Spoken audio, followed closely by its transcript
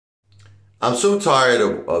I'm so tired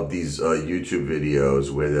of these YouTube videos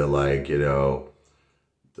where they're like, you know,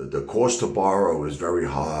 the cost to borrow is very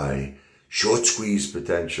high, short squeeze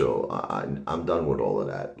potential. I'm done with all of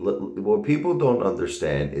that. What people don't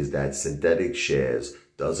understand is that synthetic shares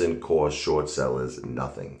doesn't cost short sellers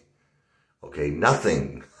nothing. Okay,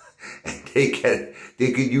 nothing. And they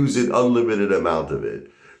could use an unlimited amount of it.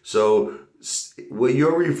 So what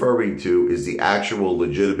you're referring to is the actual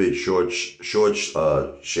legitimate short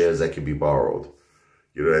shares that can be borrowed.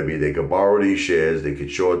 You know what I mean? They could borrow these shares, they could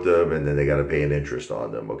short them, and then they got to pay an interest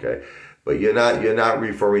on them. Okay, but you're not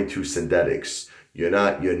referring to synthetics. You're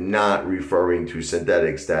not referring to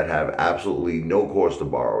synthetics that have absolutely no cost to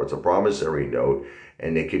borrow. It's a promissory note,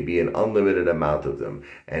 and it could be an unlimited amount of them.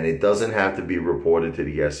 And it doesn't have to be reported to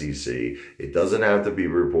the SEC. It doesn't have to be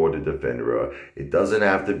reported to FINRA. It doesn't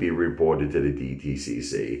have to be reported to the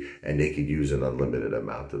DTCC. And they could use an unlimited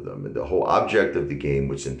amount of them. And the whole object of the game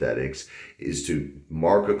with synthetics is to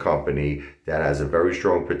mark a company that has a very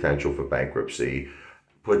strong potential for bankruptcy,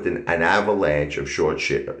 put an avalanche of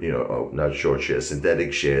synthetic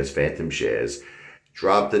shares, phantom shares,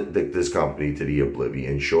 drop this company to the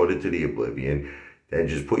oblivion, short it to the oblivion, then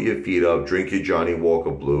just put your feet up, drink your Johnny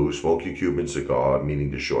Walker Blue, smoke your Cuban cigar,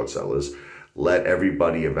 meaning the short sellers. Let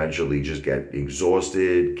everybody eventually just get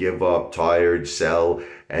exhausted, give up, tired, sell,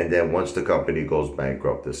 and then once the company goes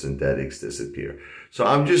bankrupt, the synthetics disappear. So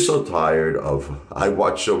I'm just so tired I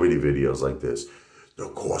watch so many videos like this. The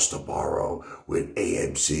cost to borrow with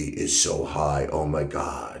AMC is so high. Oh my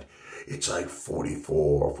God. It's like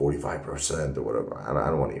 44 or 45% or whatever. I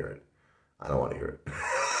don't want to hear it. I don't want to hear it.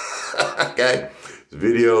 Okay? This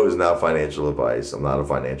video is not financial advice. I'm not a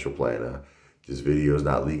financial planner. This video is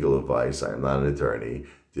not legal advice. I am not an attorney.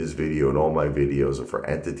 This video and all my videos are for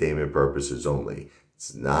entertainment purposes only.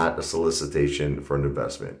 It's not a solicitation for an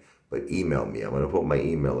investment. But email me. I'm going to put my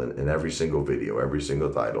email in every single video, every single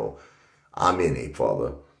title. I'm in,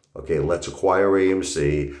 Apefather. Okay, let's acquire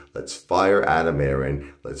AMC. Let's fire Adam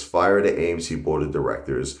Aron. Let's fire the AMC board of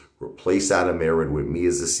directors. Replace Adam Aron with me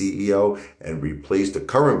as the CEO and replace the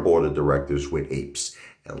current board of directors with apes.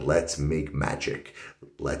 And let's make magic.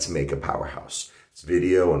 Let's make a powerhouse. This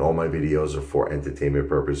video and all my videos are for entertainment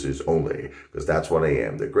purposes only, because that's what I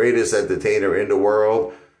am. The greatest entertainer in the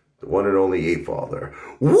world, the one and only Apefather.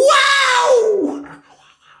 Wow!